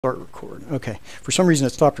Start record. Okay. For some reason, it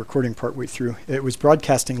stopped recording partway through. It was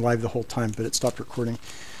broadcasting live the whole time, but it stopped recording.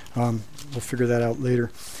 We'll figure that out later.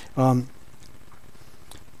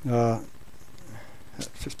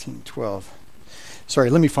 15:12. Sorry,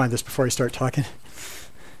 let me find this before I start talking.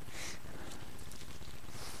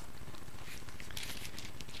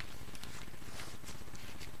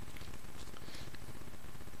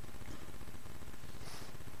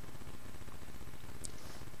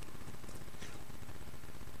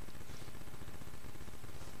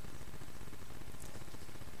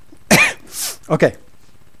 Okay.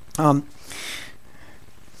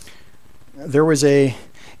 There was in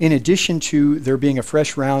addition to there being a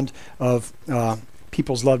fresh round of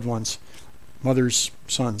people's loved ones, mothers,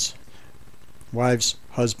 sons, wives,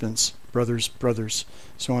 husbands, brothers,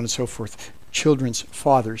 so on and so forth, children's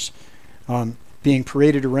fathers, being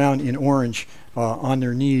paraded around in orange on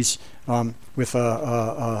their knees with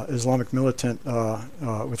a Islamic militant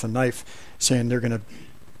with a knife, saying they're going to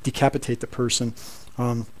decapitate the person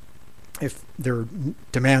if their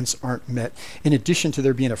demands aren't met. In addition to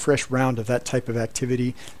there being a fresh round of that type of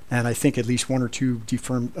activity, and I think at least one or two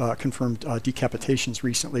confirmed decapitations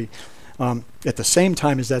recently, at the same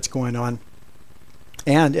time as that's going on,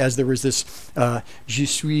 and as there was this Je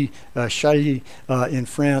suis Shahid in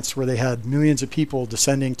France, where they had millions of people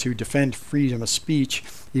descending to defend freedom of speech,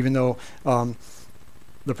 even though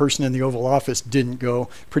the person in the Oval Office didn't go.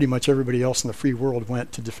 Pretty much everybody else in the free world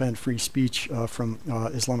went to defend free speech from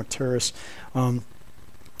Islamic terrorists.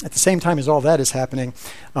 At the same time as all that is happening,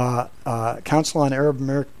 Council on Arab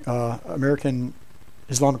American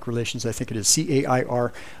Islamic Relations, I think it is,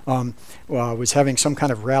 CAIR, was having some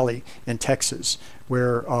kind of rally in Texas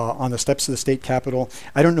where on the steps of the state capitol.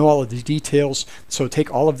 I don't know all of the details, so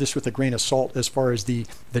take all of this with a grain of salt as far as the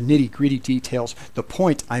nitty-gritty details. The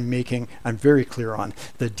point I'm making, I'm very clear on.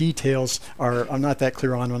 The details I'm not that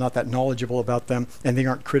clear on, I'm not that knowledgeable about them, and they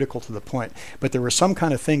aren't critical to the point. But there was some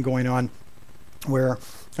kind of thing going on where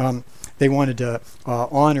they wanted to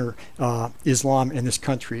honor Islam in this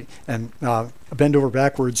country and bend over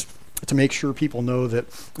backwards to make sure people know that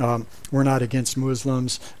we're not against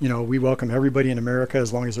Muslims. You know, we welcome everybody in America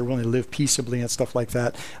as long as they're willing to live peaceably and stuff like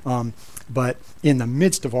that. But in the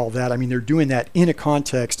midst of all that, I mean, they're doing that in a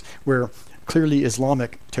context where clearly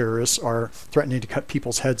Islamic terrorists are threatening to cut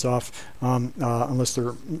people's heads off unless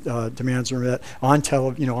their demands are met on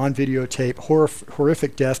videotape,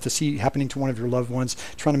 horrific death to see happening to one of your loved ones,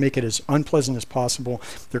 trying to make it as unpleasant as possible.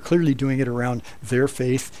 They're clearly doing it around their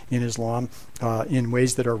faith in Islam in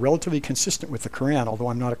ways that are relatively consistent with the Quran, although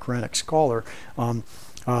I'm not a Quranic scholar.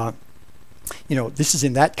 This is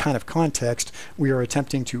in that kind of context. We are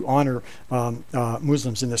attempting to honor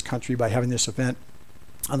Muslims in this country by having this event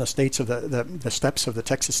on the steps of the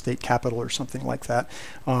Texas state capitol or something like that.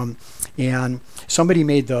 And somebody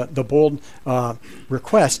made the bold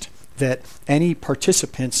request that any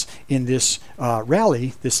participants in this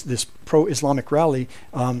rally, this pro-Islamic rally,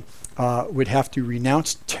 would have to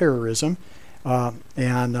renounce terrorism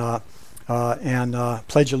and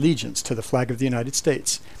pledge allegiance to the flag of the United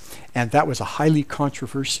States. And that was a highly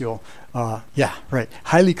controversial,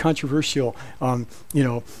 highly controversial,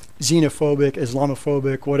 xenophobic,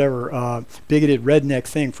 Islamophobic, whatever, bigoted redneck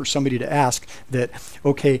thing for somebody to ask that,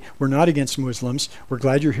 okay, we're not against Muslims, we're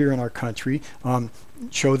glad you're here in our country,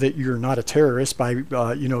 show that you're not a terrorist by,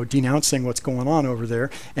 denouncing what's going on over there,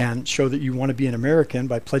 and show that you want to be an American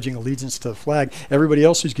by pledging allegiance to the flag. Everybody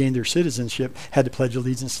else who's gained their citizenship had to pledge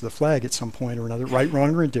allegiance to the flag at some point or another, right,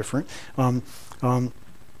 wrong, or indifferent.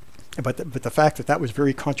 But the fact that was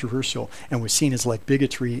very controversial and was seen as like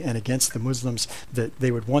bigotry and against the Muslims, that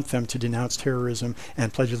they would want them to denounce terrorism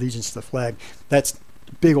and pledge allegiance to the flag, that's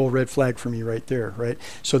a big old red flag for me right there, right?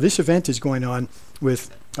 So this event is going on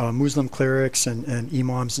with Muslim clerics and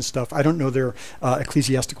imams and stuff. I don't know their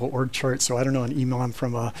ecclesiastical org chart, so I don't know an imam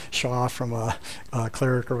from a shah, from a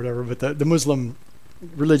cleric or whatever, but the Muslim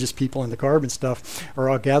religious people in the garb and stuff are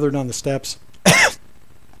all gathered on the steps.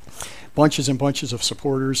 Bunches and bunches of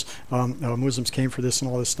supporters. Muslims came for this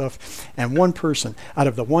and all this stuff. And one person out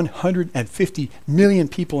of the 150 million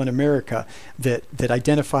people in America that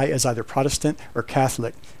identify as either Protestant or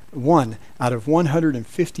Catholic, one out of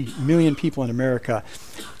 150 million people in America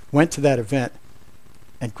went to that event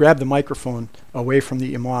and grabbed the microphone away from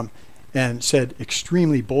the imam and said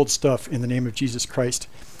extremely bold stuff in the name of Jesus Christ.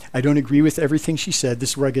 I don't agree with everything she said.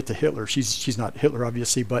 This is where I get to Hitler. She's not Hitler,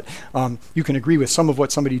 obviously, but you can agree with some of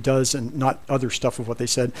what somebody does and not other stuff of what they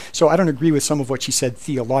said. So I don't agree with some of what she said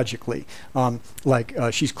theologically, like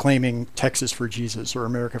she's claiming Texas for Jesus or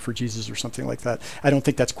America for Jesus or something like that. I don't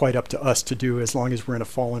think that's quite up to us to do as long as we're in a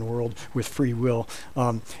fallen world with free will.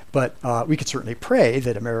 But we could certainly pray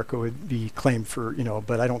that America would be claimed for,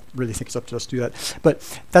 but I don't really think it's up to us to do that.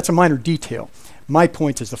 But that's a minor detail. My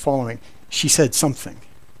point is the following. She said something.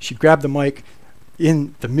 She grabbed the mic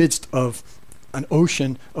in the midst of an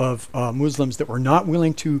ocean of Muslims that were not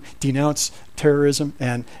willing to denounce terrorism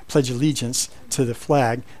and pledge allegiance to the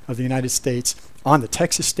flag of the United States on the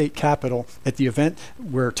Texas state capitol at the event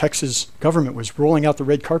where Texas government was rolling out the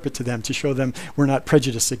red carpet to them to show them we're not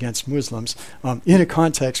prejudiced against Muslims, in a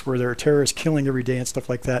context where there are terrorists killing every day and stuff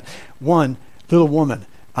like that. One little woman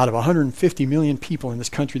out of 150 million people in this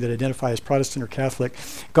country that identify as Protestant or Catholic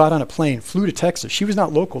got on a plane, flew to Texas. She was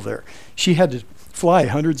not local there. She had to fly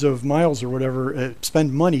hundreds of miles or whatever,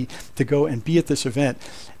 spend money to go and be at this event,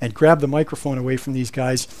 and grab the microphone away from these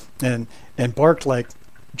guys and barked like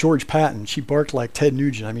George Patton. She barked like Ted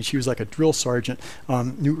Nugent. I mean, she was like a drill sergeant,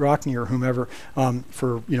 Newt Rockney or whomever,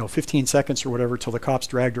 for 15 seconds or whatever till the cops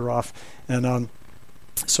dragged her off. And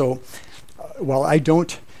so while I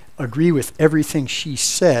don't agree with everything she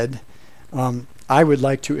said, I would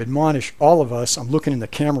like to admonish all of us. I'm looking in the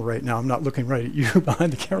camera right now. I'm not looking right at you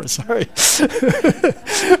behind the camera, sorry.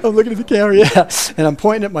 I'm looking at the camera, yeah. And I'm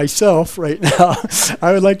pointing at myself right now.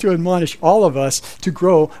 I would like to admonish all of us to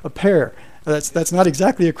grow a pair. That's not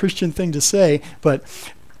exactly a Christian thing to say, but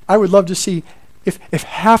I would love to see if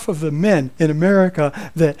half of the men in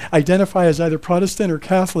America that identify as either Protestant or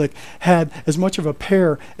Catholic had as much of a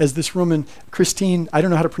pair as this woman, Christine, I don't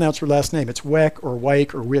know how to pronounce her last name. It's Weck or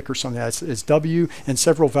Wyke or Wick or something. It's W and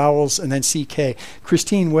several vowels and then CK.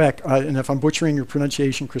 Christine Weck, and if I'm butchering your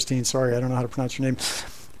pronunciation, Christine, sorry, I don't know how to pronounce your name.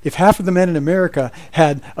 If half of the men in America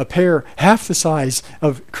had a pair half the size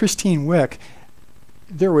of Christine Weck,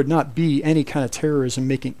 there would not be any kind of terrorism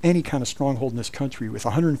making any kind of stronghold in this country. With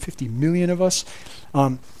 150 million of us,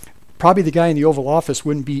 probably the guy in the Oval Office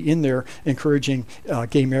wouldn't be in there encouraging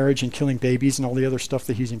gay marriage and killing babies and all the other stuff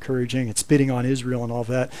that he's encouraging and spitting on Israel and all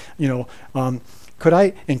that. Could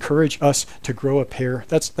I encourage us to grow a pair?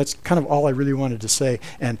 That's kind of all I really wanted to say.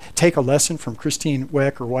 And take a lesson from Christine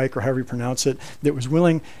Weck or Wyke or however you pronounce it, that was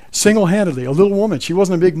willing single-handedly, a little woman. She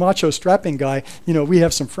wasn't a big macho strapping guy. We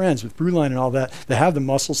have some friends with Brewline and all that. They have the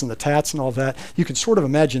muscles and the tats and all that. You can sort of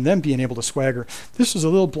imagine them being able to swagger. This was a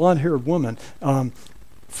little blonde-haired woman.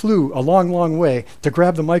 Flew a long, long way to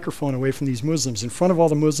grab the microphone away from these Muslims in front of all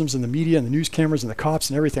the Muslims and the media and the news cameras and the cops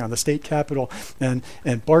and everything on the state capitol and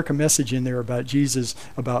bark a message in there about Jesus,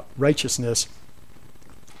 about righteousness.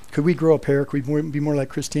 Could we grow a pair? Could we be more like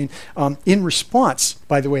Christine? In response,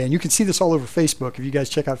 by the way, and you can see this all over Facebook, if you guys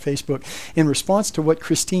check out Facebook, in response to what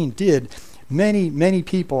Christine did, many, many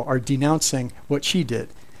people are denouncing what she did.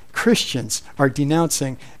 Christians are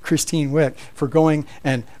denouncing Christine Weck for going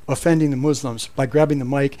and offending the Muslims by grabbing the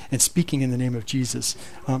mic and speaking in the name of Jesus.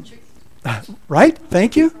 Right?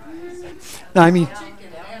 Thank you. Now, I mean,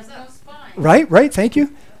 right. Thank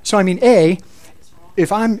you. So, I mean,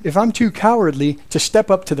 if I'm too cowardly to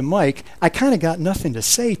step up to the mic, I kind of got nothing to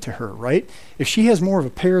say to her, right? If she has more of a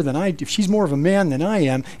pair than I do, if she's more of a man than I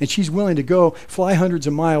am, and she's willing to go fly hundreds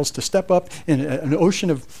of miles to step up in an ocean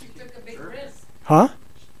of, she took a big risk. Huh?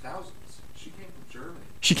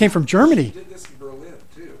 She came from Germany. She did this in Berlin,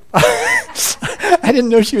 too. I didn't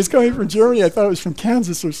know she was coming from Germany. I thought it was from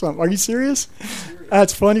Kansas or something. Are you serious?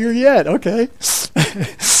 That's funnier yet. Okay.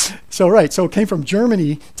 So it came from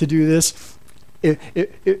Germany to do this.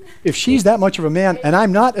 If she's that much of a man, and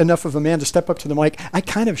I'm not enough of a man to step up to the mic, I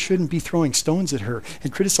kind of shouldn't be throwing stones at her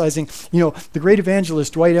and criticizing, the great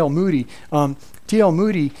evangelist Dwight L. Moody. D.L.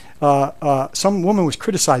 Moody, some woman was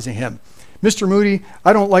criticizing him. Mr. Moody,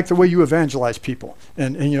 I don't like the way you evangelize people.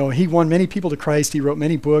 And he won many people to Christ. He wrote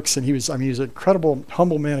many books, and he was an incredible,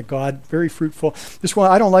 humble man of God, very fruitful. This one,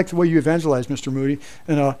 I don't like the way you evangelize, Mr. Moody.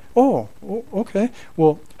 And, okay.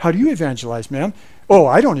 Well, how do you evangelize, ma'am? Oh,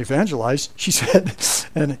 I don't evangelize, she said.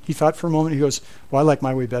 And he thought for a moment. He goes, well, I like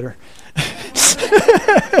my way better.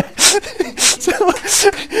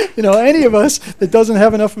 So, any of us that doesn't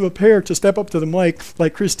have enough of a pair to step up to the mic,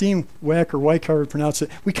 like Christine Weck or Wyke, however you pronounce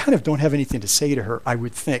it, we kind of don't have anything to say to her, I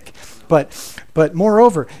would think. But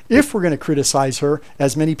moreover, if we're going to criticize her,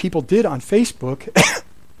 as many people did on Facebook,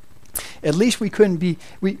 at least we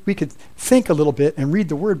could think a little bit and read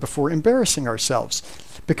the word before embarrassing ourselves.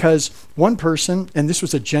 because one person, and this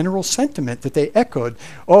was a general sentiment that they echoed,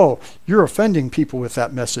 oh, you're offending people with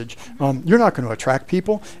that message. You're not going to attract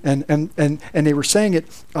people. And they were saying it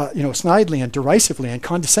snidely and derisively and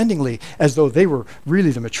condescendingly, as though they were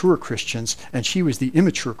really the mature Christians and she was the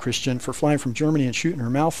immature Christian for flying from Germany and shooting her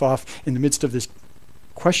mouth off in the midst of this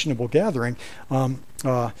questionable gathering. I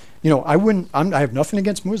have nothing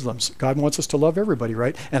against Muslims. God wants us to love everybody,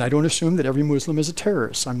 right? And I don't assume that every Muslim is a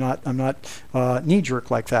terrorist. I'm not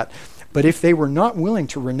knee-jerk like that. But if they were not willing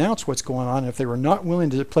to renounce what's going on, if they were not willing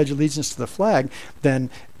to pledge allegiance to the flag,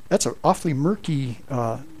 then that's an awfully murky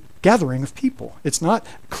gathering of people. It's not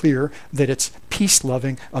clear that it's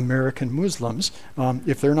peace-loving American Muslims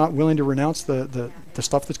if they're not willing to renounce the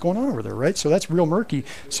stuff that's going on over there, right? So that's real murky.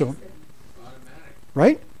 So,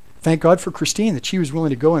 right? Thank God for Christine that she was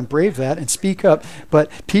willing to go and brave that and speak up.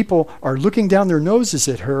 But people are looking down their noses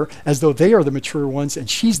at her as though they are the mature ones and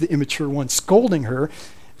she's the immature one, scolding her,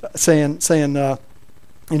 saying, that's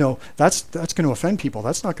going to offend people.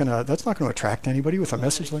 That's not going to attract anybody with a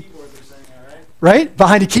message like. Right?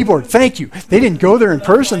 Behind a keyboard. Thank you. They didn't go there in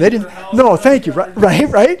person. They didn't. No, thank you. Right.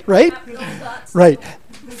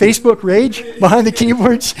 Facebook rage behind the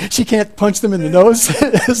keyboards. She can't punch them in the nose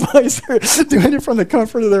as long as they're doing it from the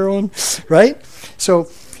comfort of their own. Right? So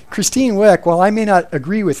Christine Weck, while I may not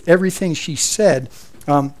agree with everything she said,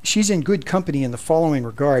 she's in good company in the following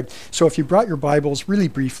regard. So if you brought your Bibles, really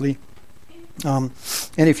briefly, and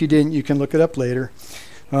if you didn't, you can look it up later.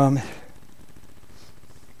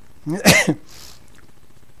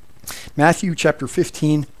 Matthew chapter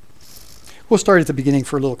 15. We'll start at the beginning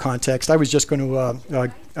for a little context. I was just going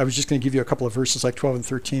to give you a couple of verses like 12 and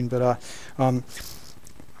 13, but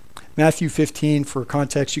Matthew 15 for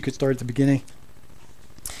context, you could start at the beginning.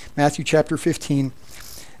 Matthew chapter 15.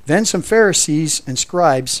 Then some Pharisees and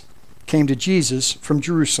scribes came to Jesus from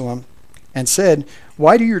Jerusalem and said,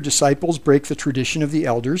 "Why do your disciples break the tradition of the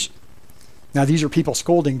elders?" Now, these are people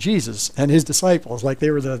scolding Jesus and his disciples like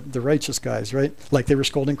they were the righteous guys, right? Like they were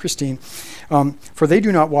scolding Christine. For they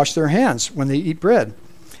do not wash their hands when they eat bread.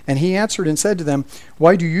 And he answered and said to them,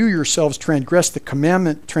 "Why do you yourselves transgress the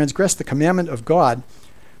commandment of God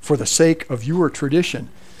for the sake of your tradition?"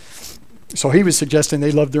 So he was suggesting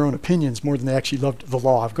they loved their own opinions more than they actually loved the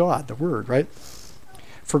law of God, the word, right?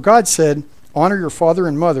 For God said, "Honor your father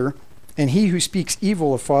and mother, and he who speaks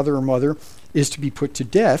evil of father or mother is to be put to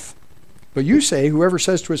death. But you say, whoever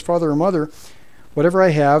says to his father or mother, 'Whatever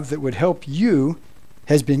I have that would help you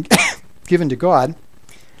has been given to God,'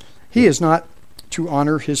 he is not to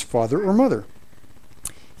honor his father or mother."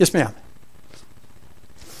 Yes, ma'am.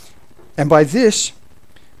 And by this,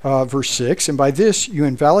 verse 6, "And by this you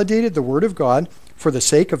invalidated the word of God for the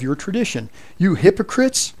sake of your tradition. You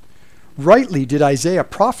hypocrites, rightly did Isaiah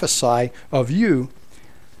prophesy of you,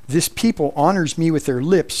 'This people honors me with their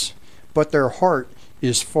lips, but their heart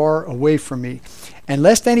is far away from me.'" And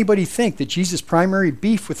lest anybody think that Jesus' primary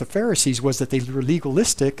beef with the Pharisees was that they were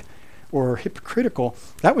legalistic or hypocritical,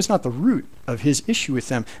 that was not the root of his issue with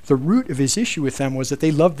them. The root of his issue with them was that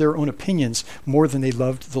they loved their own opinions more than they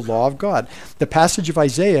loved the law of God. The passage of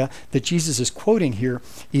Isaiah that Jesus is quoting here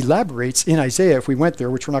elaborates in Isaiah, if we went there,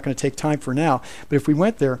 which we're not going to take time for now, but if we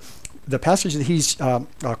went there, the passage that he's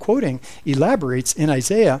quoting elaborates in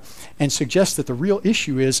Isaiah and suggests that the real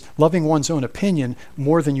issue is loving one's own opinion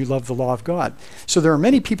more than you love the law of God. So there are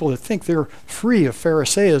many people that think they're free of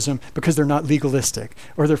Pharisaism because they're not legalistic,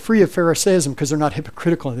 or they're free of Pharisaism because they're not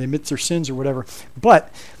hypocritical and they admit their sins or whatever.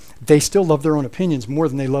 But they still love their own opinions more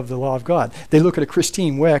than they love the law of God. They look at a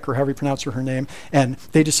Christine Weck, or however you pronounce her name, and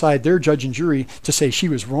they decide they're judge and jury to say she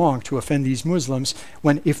was wrong to offend these Muslims,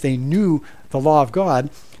 when if they knew the law of God,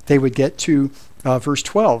 they would get to verse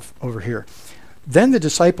 12 over here. Then the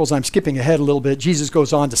disciples, I'm skipping ahead a little bit, Jesus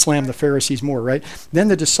goes on to slam the Pharisees more, right? Then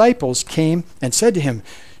the disciples came and said to him,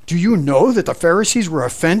 "Do you know that the Pharisees were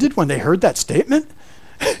offended when they heard that statement?"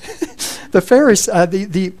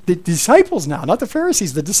 The disciples now, not the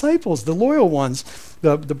Pharisees, the disciples, the loyal ones,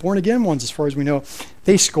 the born again ones as far as we know,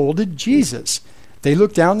 they scolded Jesus. They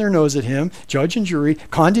looked down their nose at him, judge and jury,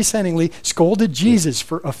 condescendingly scolded Jesus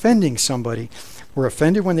for offending somebody. Were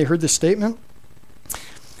offended when they heard this statement.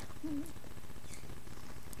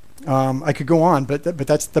 I could go on, but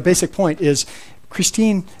that's the basic point. Is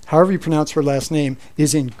Christine, however you pronounce her last name,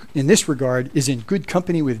 is in this regard is in good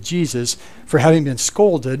company with Jesus for having been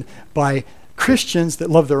scolded by Christians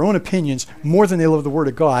that love their own opinions more than they love the Word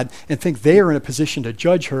of God and think they are in a position to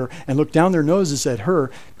judge her and look down their noses at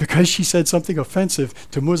her because she said something offensive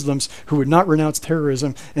to Muslims who would not renounce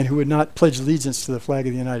terrorism and who would not pledge allegiance to the flag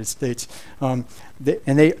of the United States.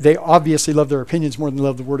 They obviously love their opinions more than they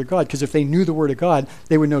love the Word of God, because if they knew the Word of God,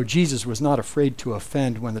 they would know Jesus was not afraid to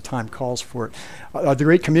offend when the time calls for it. The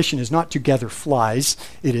Great Commission is not to gather flies,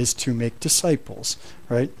 it is to make disciples,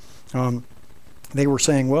 right? They were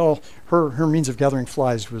saying, well, her means of gathering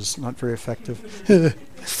flies was not very effective.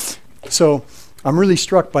 So I'm really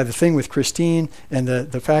struck by the thing with Christine and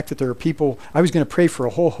the fact that there are people. I was going to pray for a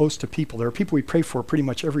whole host of people. There are people we pray for pretty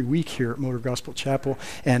much every week here at Motor Gospel Chapel,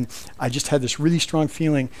 and I just had this really strong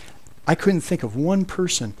feeling. I couldn't think of one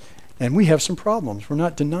person, and we have some problems. We're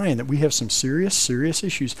not denying that we have some serious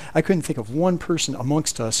issues. I couldn't think of one person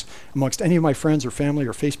amongst us, amongst any of my friends or family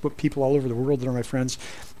or Facebook people all over the world that are my friends,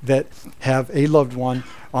 that have a loved one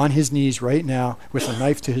on his knees right now with a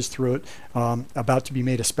knife to his throat, about to be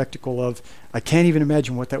made a spectacle of. I can't even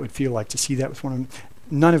imagine what that would feel like to see that with one of them.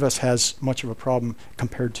 None of us has much of a problem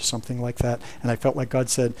compared to something like that. And I felt like God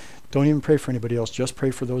said, don't even pray for anybody else, just pray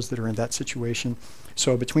for those that are in that situation.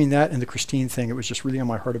 So between that and the Christine thing, it was just really on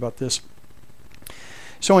my heart about this.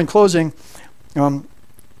 So in closing,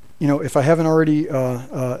 if I haven't already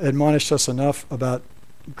admonished us enough about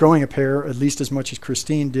growing a pair, at least as much as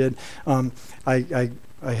Christine did, I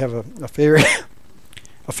have a favorite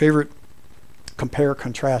a favorite compare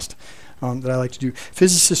contrast that I like to do.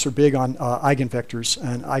 Physicists are big on eigenvectors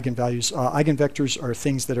and eigenvalues. Eigenvectors are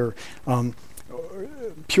things that are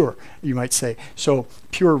pure, you might say. So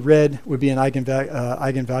pure red would be an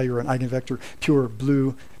eigenvalue or an eigenvector. Pure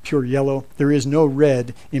blue, pure yellow. There is no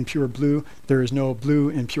red in pure blue. There is no blue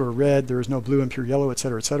in pure red. There is no blue in pure yellow, et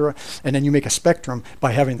cetera, et cetera. And then you make a spectrum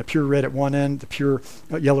by having the pure red at one end, the pure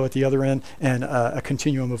yellow at the other end, and a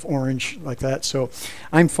continuum of orange like that. So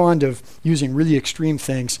I'm fond of using really extreme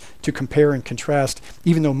things to compare and contrast.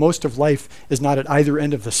 Even though most of life is not at either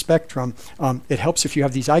end of the spectrum, it helps if you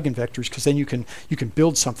have these eigenvectors, because then you can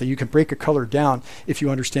build something. You can break a color down if you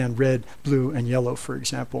understand red, blue, and yellow, for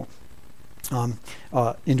example.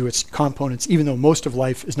 Into its components, even though most of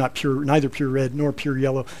life is not pure, neither pure red, nor pure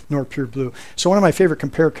yellow, nor pure blue. So one of my favorite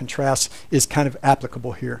compare-contrasts is kind of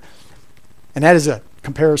applicable here. And that is a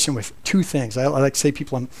comparison with two things. I like to say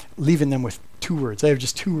people, I'm leaving them with two words. I have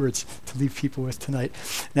just two words to leave people with tonight.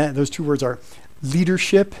 Now, those two words are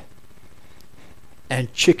leadership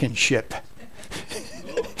and chicken ship.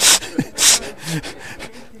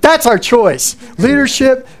 That's our choice.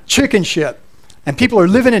 Leadership, chicken ship. And people are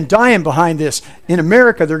living and dying behind this. In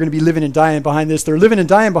America, they're going to be living and dying behind this. They're living and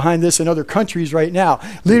dying behind this in other countries right now.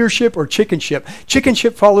 Leadership or chicken ship. Chicken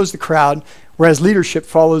ship follows the crowd, whereas leadership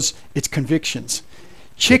follows its convictions.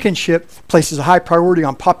 Chicken ship places a high priority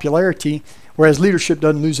on popularity, whereas leadership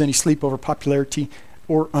doesn't lose any sleep over popularity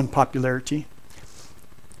or unpopularity.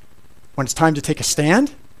 When it's time to take a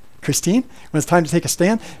stand, Christine, when it's time to take a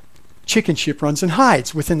stand, chicken ship runs and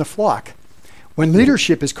hides within the flock. When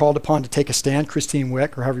leadership is called upon to take a stand, Christine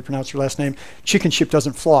Weck, or however you pronounce her last name, chicken ship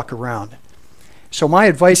doesn't flock around. So my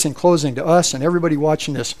advice in closing to us and everybody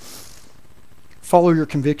watching this, follow your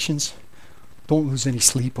convictions. Don't lose any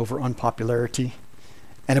sleep over unpopularity.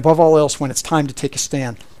 And above all else, when it's time to take a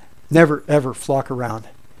stand, never, ever flock around.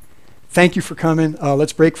 Thank you for coming.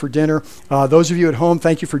 Let's break for dinner. Those of you at home,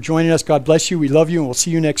 thank you for joining us. God bless you. We love you, and we'll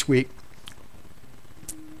see you next week.